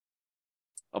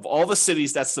 Of all the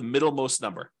cities, that's the middlemost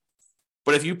number.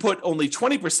 But if you put only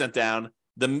 20% down,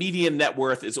 the median net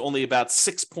worth is only about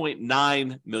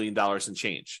 $6.9 million in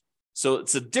change. So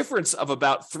it's a difference of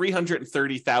about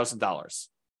 $330,000,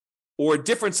 or a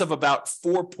difference of about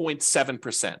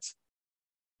 4.7%.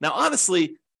 Now,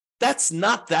 honestly, that's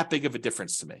not that big of a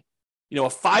difference to me. A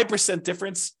 5%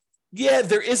 difference, yeah,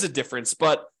 there is a difference,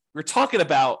 but we're talking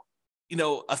about, a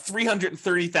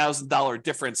 $330,000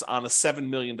 difference on a $7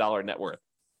 million net worth.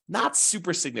 Not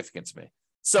super significant to me.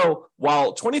 So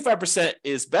while 25%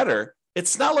 is better,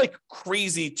 it's not like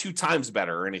crazy 2 times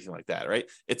better or anything like that, right?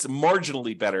 It's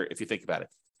marginally better if you think about it.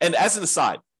 And as an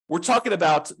aside, we're talking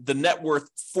about the net worth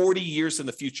 40 years in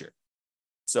the future.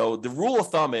 So the rule of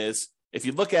thumb is, if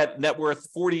you look at net worth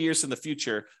 40 years in the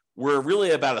future, we're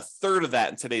really about a third of that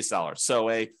in today's dollars. So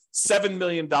a $7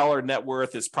 million net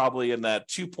worth is probably in that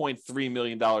 $2.3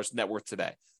 million net worth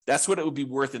today. That's what it would be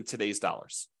worth in today's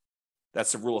dollars.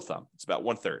 That's the rule of thumb. It's about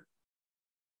 1/3.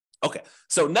 Okay,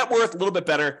 so net worth, a little bit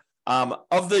better.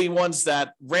 Of the ones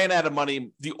that ran out of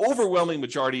money, the overwhelming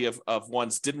majority of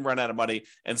ones didn't run out of money.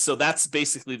 And so that's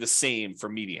basically the same for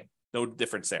median. No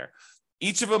difference there.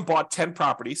 Each of them bought 10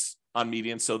 properties on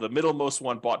median. So the middlemost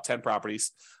one bought 10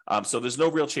 properties. So there's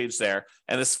no real change there.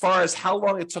 And as far as how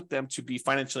long it took them to be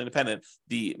financially independent,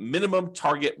 the minimum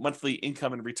target monthly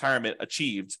income in retirement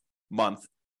achieved month,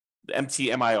 the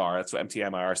MTMIR, that's what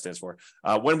MTMIR stands for.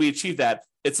 When we achieve that,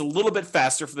 it's a little bit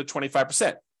faster for the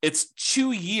 25%. It's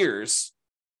 2 years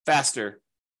faster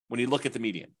when you look at the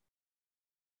median.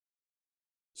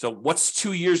 So what's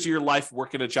 2 years of your life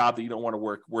working a job that you don't want to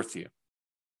work worth to you?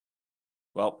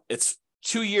 Well, it's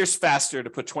 2 years faster to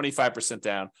put 25%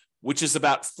 down, which is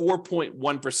about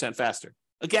 4.1% faster.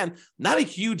 Again, not a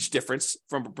huge difference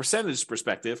from a percentage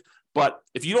perspective, but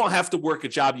if you don't have to work a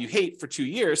job you hate for 2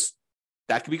 years,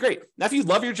 that could be great. Now, if you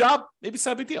love your job, maybe it's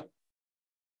not a big deal,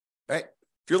 right?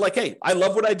 If you're like, hey, I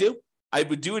love what I do, I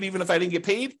would do it even if I didn't get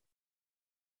paid,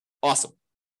 awesome.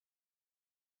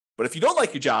 But if you don't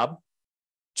like your job,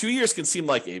 2 years can seem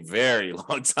like a very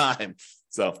long time.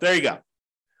 So there you go.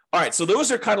 All right, so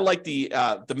those are kind of like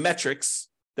the metrics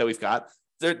that we've got.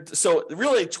 So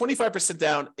really 25%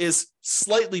 down is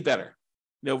slightly better.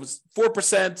 It was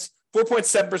 4%,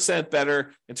 4.7%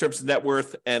 better in terms of net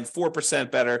worth, and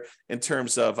 4% better in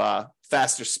terms of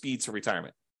faster speed to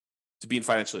retirement, to being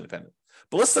financially independent.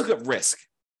 But let's look at risk,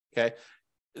 okay?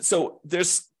 So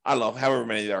there's, I don't know, however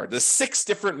many there are. There's 6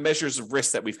 different measures of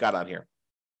risk that we've got on here.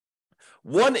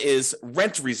 One is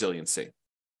rent resiliency.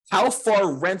 How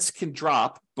far rents can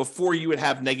drop before you would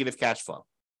have negative cash flow.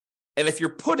 And if you're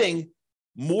putting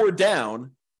more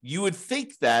down, you would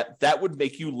think that that would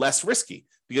make you less risky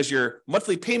because your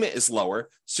monthly payment is lower.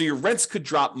 So your rents could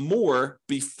drop more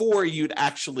before you'd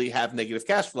actually have negative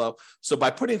cash flow. So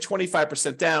by putting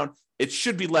 25% down, it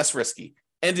should be less risky.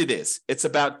 And it is. It's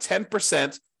about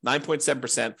 10%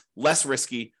 9.7% less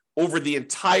risky over the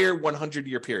entire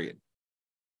 100-year period.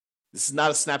 This is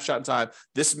not a snapshot in time.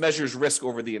 This measures risk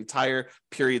over the entire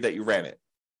period that you ran it.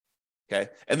 Okay.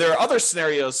 And there are other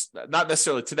scenarios, not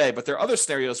necessarily today, but there are other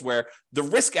scenarios where the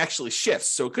risk actually shifts.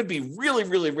 So it could be really,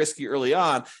 really risky early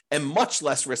on and much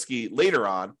less risky later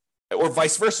on, or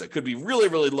vice versa. It could be really,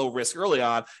 really low risk early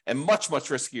on and much, much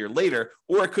riskier later,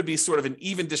 or it could be sort of an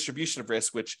even distribution of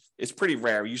risk, which is pretty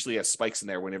rare. You usually have spikes in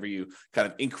there whenever you kind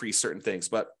of increase certain things,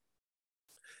 but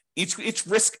each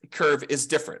risk curve is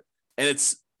different. And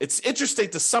it's interesting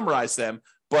to summarize them,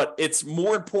 but it's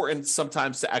more important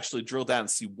sometimes to actually drill down and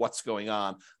see what's going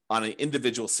on an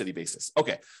individual city basis.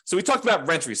 Okay, so we talked about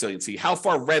rent resiliency, how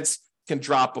far rents can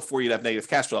drop before you'd have negative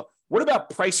cash flow. What about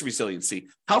price resiliency?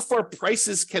 How far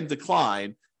prices can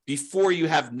decline before you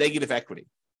have negative equity?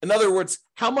 In other words,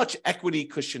 how much equity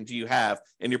cushion do you have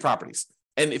in your properties?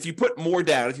 And if you put more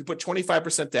down, if you put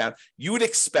 25% down, you would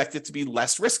expect it to be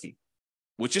less risky,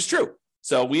 which is true.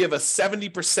 So we have a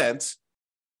 70%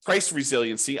 price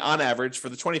resiliency on average for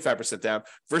the 25% down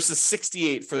versus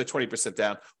 68 for the 20%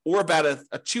 down, or about a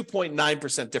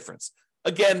 2.9% difference.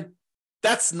 Again,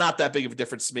 that's not that big of a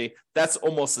difference to me. That's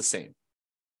almost the same,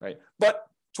 right? But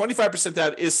 25%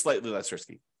 down is slightly less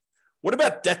risky. What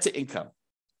about debt to income?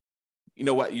 You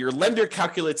know what? Your lender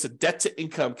calculates a debt to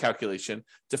income calculation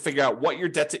to figure out what your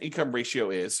debt to income ratio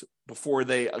is before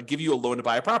they give you a loan to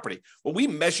buy a property. Well, we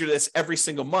measure this every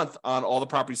single month on all the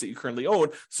properties that you currently own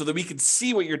so that we can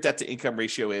see what your debt to income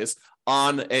ratio is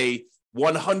on a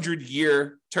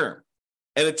 100-year term.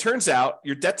 And it turns out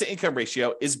your debt to income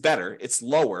ratio is better. It's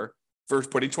lower for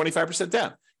putting 25%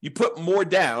 down. You put more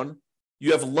down,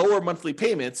 you have lower monthly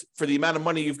payments for the amount of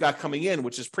money you've got coming in,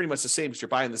 which is pretty much the same as you're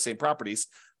buying the same properties.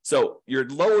 So your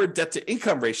lower debt to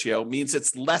income ratio means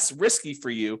it's less risky for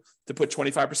you to put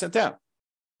 25% down.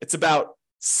 It's about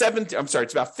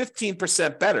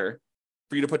 15% better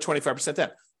for you to put 25% down.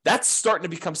 That's starting to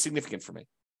become significant for me.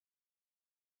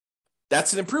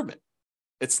 That's an improvement.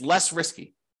 It's less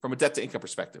risky from a debt to income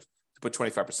perspective to put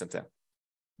 25% down.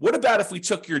 What about if we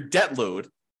took your debt load,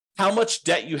 how much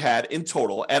debt you had in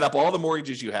total, add up all the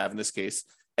mortgages you have in this case,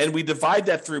 and we divide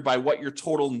that through by what your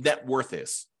total net worth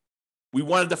is? We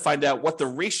wanted to find out what the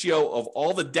ratio of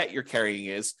all the debt you're carrying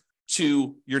is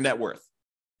to your net worth.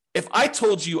 If I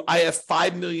told you I have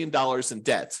 $5 million in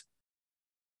debt,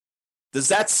 does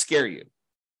that scare you?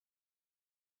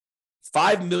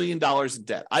 $5 million in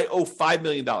debt. I owe $5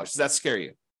 million. Does that scare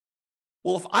you?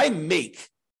 Well, if I make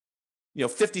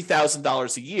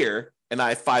 $50,000 a year and I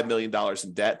have $5 million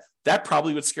in debt, that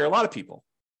probably would scare a lot of people.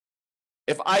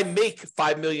 If I make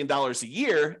 $5 million a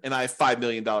year and I have $5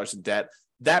 million in debt,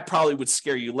 that probably would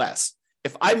scare you less.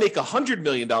 If I make $100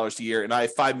 million a year and I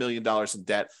have $5 million in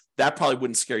debt, that probably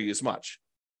wouldn't scare you as much.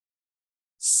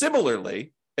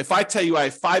 Similarly, if I tell you I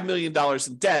have $5 million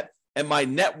in debt and my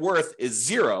net worth is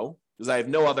zero because I have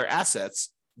no other assets,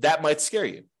 that might scare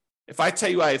you. If I tell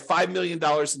you I have $5 million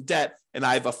in debt and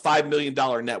I have a $5 million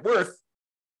net worth,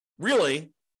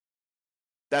 really,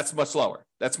 that's much lower.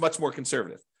 That's much more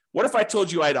conservative. What if I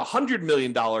told you I had a $100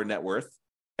 million net worth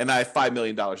and I have $5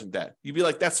 million in debt? You'd be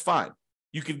like, that's fine.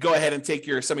 You could go ahead and take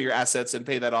some of your assets and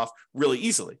pay that off really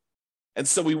easily. And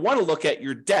so we want to look at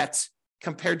your debt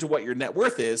compared to what your net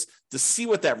worth is to see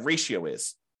what that ratio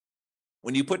is.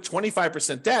 When you put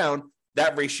 25% down,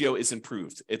 that ratio is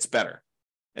improved. It's better.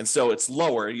 And so it's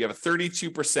lower. You have a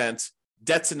 32%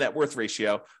 debt to net worth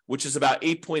ratio, which is about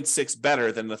 8.6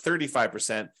 better than the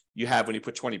 35% you have when you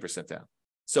put 20% down.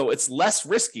 So it's less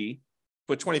risky to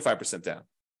put 25% down.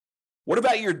 What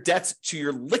about your debt to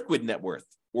your liquid net worth,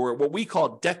 or what we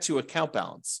call debt to account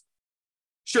balance?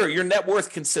 Sure, your net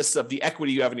worth consists of the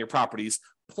equity you have in your properties,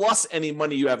 plus any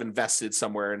money you have invested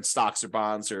somewhere in stocks or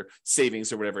bonds or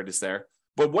savings or whatever it is there.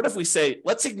 But what if we say,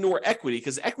 let's ignore equity,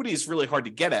 because equity is really hard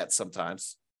to get at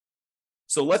sometimes.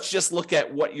 So let's just look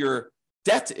at what your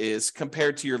debt is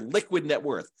compared to your liquid net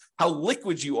worth, how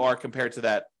liquid you are compared to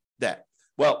that debt.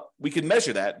 Well, we can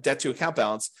measure that, debt to account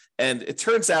balance, and it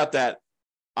turns out that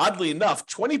oddly enough,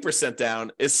 20%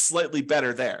 down is slightly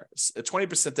better there.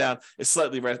 20% down is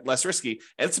slightly less risky,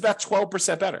 and it's about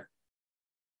 12% better.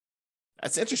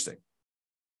 That's interesting,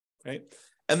 right?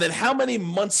 And then how many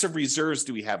months of reserves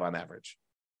do we have on average?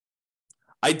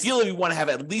 Ideally, we want to have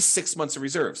at least 6 months of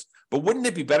reserves, but wouldn't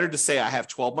it be better to say I have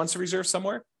 12 months of reserves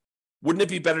somewhere? Wouldn't it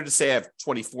be better to say I have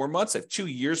 24 months, I have 2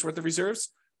 years worth of reserves,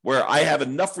 where I have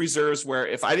enough reserves where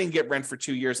if I didn't get rent for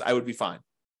 2 years, I would be fine?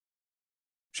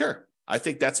 Sure. I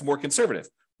think that's more conservative.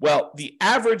 Well, the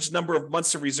average number of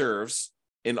months of reserves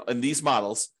in these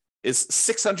models is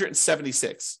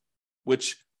 676,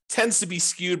 which tends to be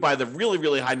skewed by the really,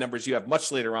 really high numbers you have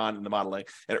much later on in the modeling.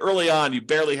 And early on, you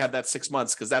barely have that 6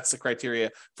 months because that's the criteria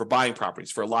for buying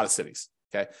properties for a lot of cities.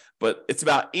 Okay. But it's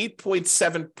about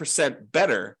 8.7%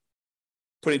 better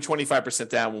putting 25%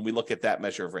 down when we look at that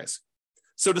measure of risk.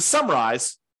 So to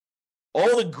summarize,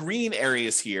 all the green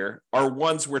areas here are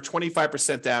ones where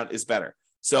 25% down is better.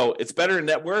 So it's better in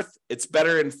net worth. It's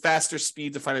better in faster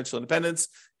speed to financial independence.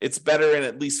 It's better in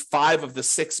at least 5 of the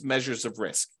 6 measures of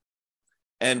risk.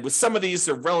 And with some of these,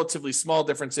 they're relatively small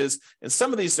differences. And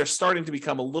some of these are starting to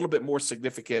become a little bit more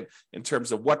significant in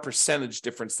terms of what percentage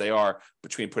difference they are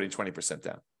between putting 20%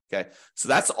 down. Okay. So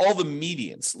that's all the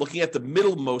medians, looking at the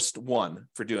middlemost one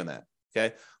for doing that.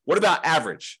 Okay. What about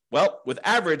average? Well, with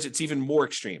average, it's even more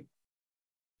extreme.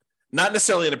 Not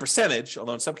necessarily in a percentage,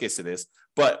 although in some cases it is,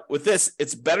 but with this,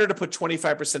 it's better to put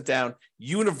 25% down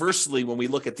universally when we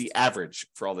look at the average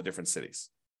for all the different cities.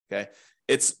 Okay.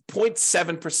 It's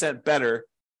 0.7% better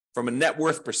from a net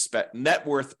worth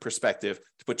perspective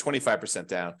to put 25%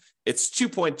 down. It's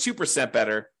 2.2%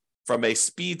 better from a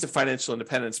speed to financial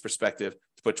independence perspective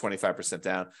to put 25%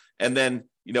 down. And then,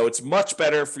 it's much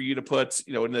better for you to put,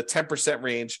 in the 10%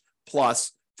 range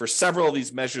plus for several of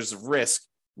these measures of risk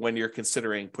when you're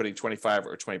considering putting 25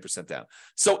 or 20% down.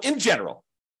 So in general,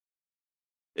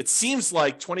 it seems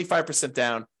like 25%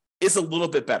 down is a little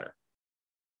bit better.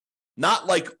 Not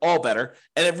like all better.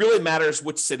 And it really matters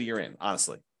which city you're in,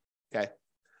 honestly. Okay.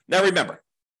 Now remember,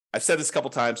 I've said this a couple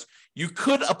times, you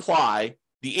could apply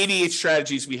the 88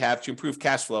 strategies we have to improve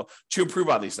cash flow to improve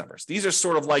on these numbers. These are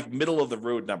sort of like middle of the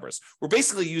road numbers. We're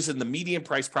basically using the median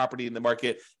price property in the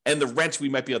market and the rent we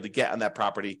might be able to get on that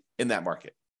property in that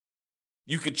market.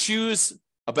 You could choose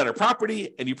a better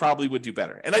property and you probably would do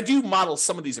better. And I do model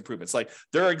some of these improvements. Like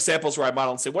there are examples where I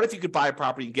model and say, what if you could buy a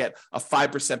property and get a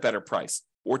 5% better price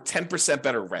or 10%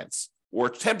 better rents or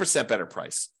 10% better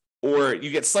price, or you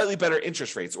get slightly better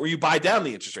interest rates, or you buy down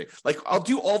the interest rate. Like I'll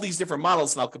do all these different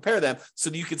models and I'll compare them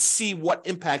so that you can see what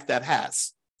impact that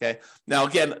has. Okay. Now,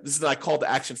 again, this is my call to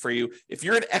action for you. If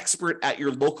you're an expert at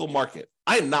your local market,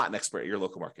 I am not an expert at your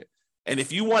local market. And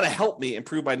if you want to help me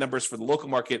improve my numbers for the local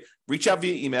market, reach out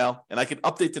via email and I can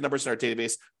update the numbers in our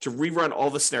database to rerun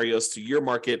all the scenarios to your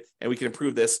market. And we can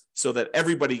improve this so that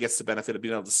everybody gets the benefit of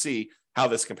being able to see how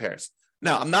this compares.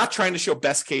 Now, I'm not trying to show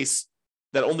best case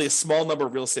that only a small number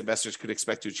of real estate investors could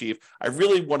expect to achieve. I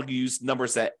really want to use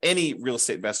numbers that any real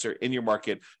estate investor in your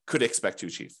market could expect to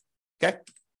achieve. Okay.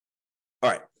 All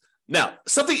right. Now,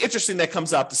 something interesting that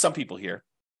comes up to some people here,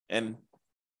 and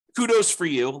kudos for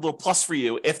you, a little plus for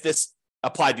you if this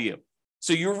applied to you.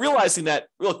 So you're realizing that,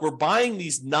 look, we're buying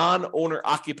these non-owner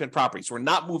occupant properties. We're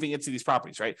not moving into these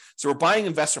properties, right? So we're buying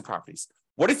investment properties.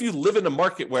 What if you live in a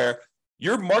market where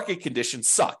your market conditions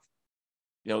suck?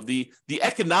 The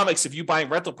economics of you buying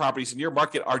rental properties in your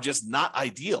market are just not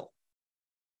ideal.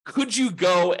 Could you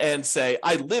go and say,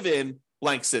 I live in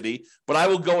blank city, but I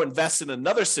will go invest in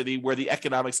another city where the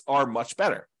economics are much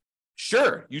better?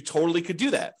 Sure, you totally could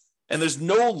do that. And there's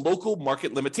no local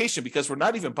market limitation because we're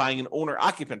not even buying an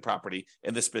owner-occupant property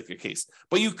in this particular case.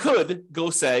 But you could go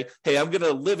say, hey, I'm going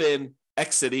to live in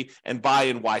X city and buy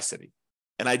in Y city.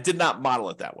 And I did not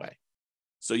model it that way.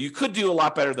 So you could do a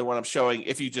lot better than what I'm showing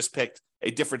if you just picked a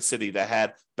different city that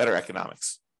had better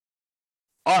economics.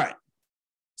 All right.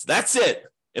 So that's it.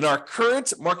 In our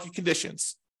current market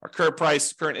conditions, our current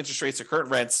price, current interest rates, or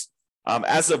current rents,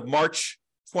 as of March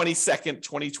 22nd,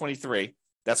 2023,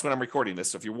 that's when I'm recording this.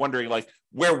 So if you're wondering, like,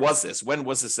 where was this? When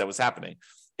was this that was happening?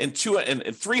 In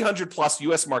 300 plus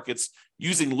US markets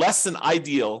using less than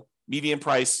ideal median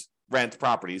price rent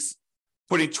properties,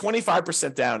 putting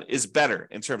 25% down is better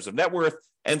in terms of net worth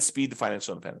and speed to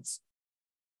financial independence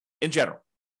in general.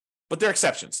 But there are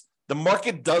exceptions. The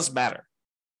market does matter.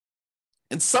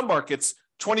 In some markets,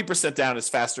 20% down is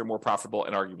faster, more profitable,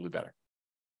 and arguably better,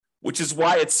 which is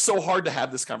why it's so hard to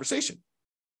have this conversation.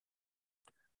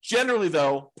 Generally,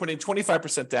 though, putting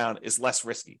 25% down is less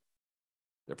risky.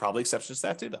 There are probably exceptions to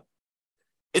that too, though.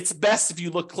 It's best if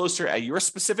you look closer at your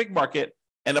specific market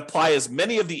and apply as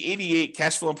many of the 88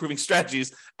 cash flow improving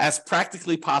strategies as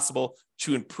practically possible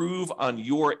to improve on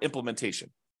your implementation.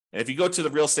 And if you go to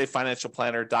the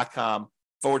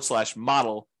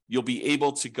realestateFinancialPlanner.com/model, you'll be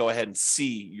able to go ahead and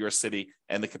see your city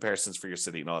and the comparisons for your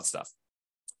city and all that stuff.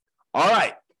 All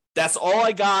right. That's all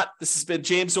I got. This has been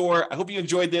James Orr. I hope you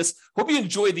enjoyed this. Hope you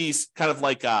enjoyed these kind of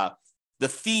like the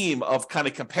theme of kind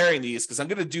of comparing these, because I'm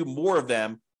going to do more of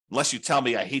them, unless you tell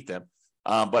me I hate them.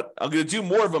 But I'm going to do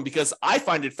more of them because I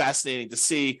find it fascinating to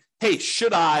see, hey,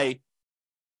 should I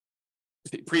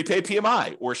prepay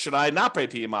PMI, or should I not pay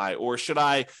PMI, or should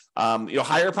I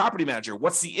hire a property manager?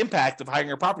 What's the impact of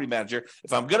hiring a property manager?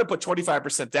 If I'm going to put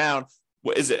 25% down,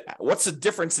 What's the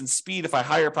difference in speed if I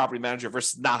hire a property manager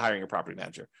versus not hiring a property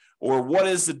manager? Or what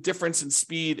is the difference in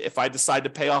speed if I decide to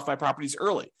pay off my properties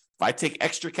early? If I take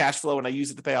extra cash flow and I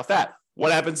use it to pay off that,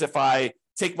 what happens if I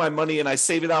take my money and I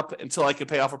save it up until I can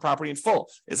pay off a property in full?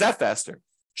 Is that faster?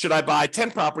 Should I buy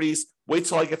 10 properties, wait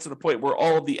till I get to the point where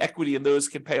all of the equity in those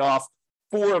can pay off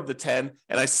 4 of the 10,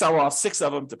 and I sell off 6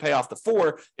 of them to pay off the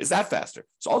 4? Is that faster?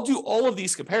 So I'll do all of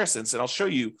these comparisons, and I'll show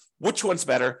you which one's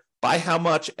better, by how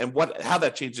much, and how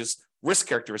that changes risk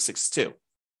characteristics too.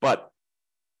 But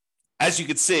as you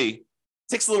can see, it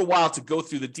takes a little while to go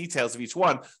through the details of each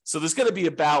one. So there's going to be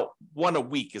about one a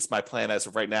week is my plan as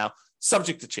of right now,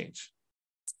 subject to change.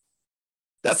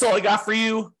 That's all I got for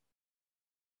you.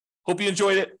 Hope you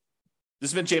enjoyed it.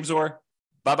 This has been James Orr.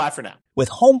 Bye-bye for now. With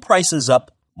home prices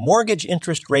up, mortgage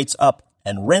interest rates up,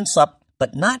 and rents up,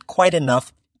 but not quite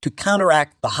enough to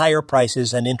counteract the higher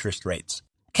prices and interest rates.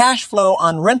 Cash flow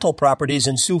on rental properties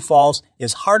in Sioux Falls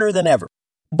is harder than ever.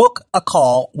 Book a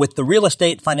call with the Real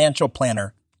Estate Financial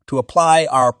Planner to apply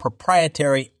our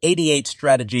proprietary 88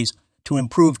 strategies to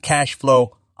improve cash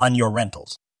flow on your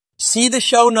rentals. See the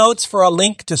show notes for a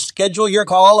link to schedule your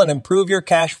call and improve your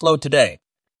cash flow today.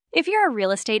 If you're a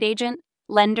real estate agent,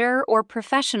 lender, or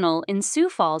professional in Sioux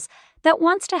Falls that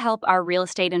wants to help our real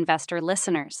estate investor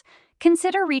listeners,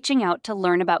 consider reaching out to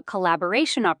learn about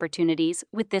collaboration opportunities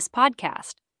with this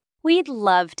podcast. We'd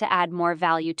love to add more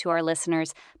value to our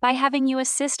listeners by having you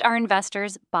assist our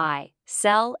investors buy,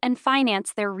 sell, and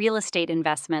finance their real estate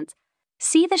investments.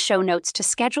 See the show notes to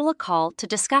schedule a call to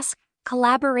discuss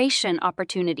collaboration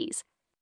opportunities.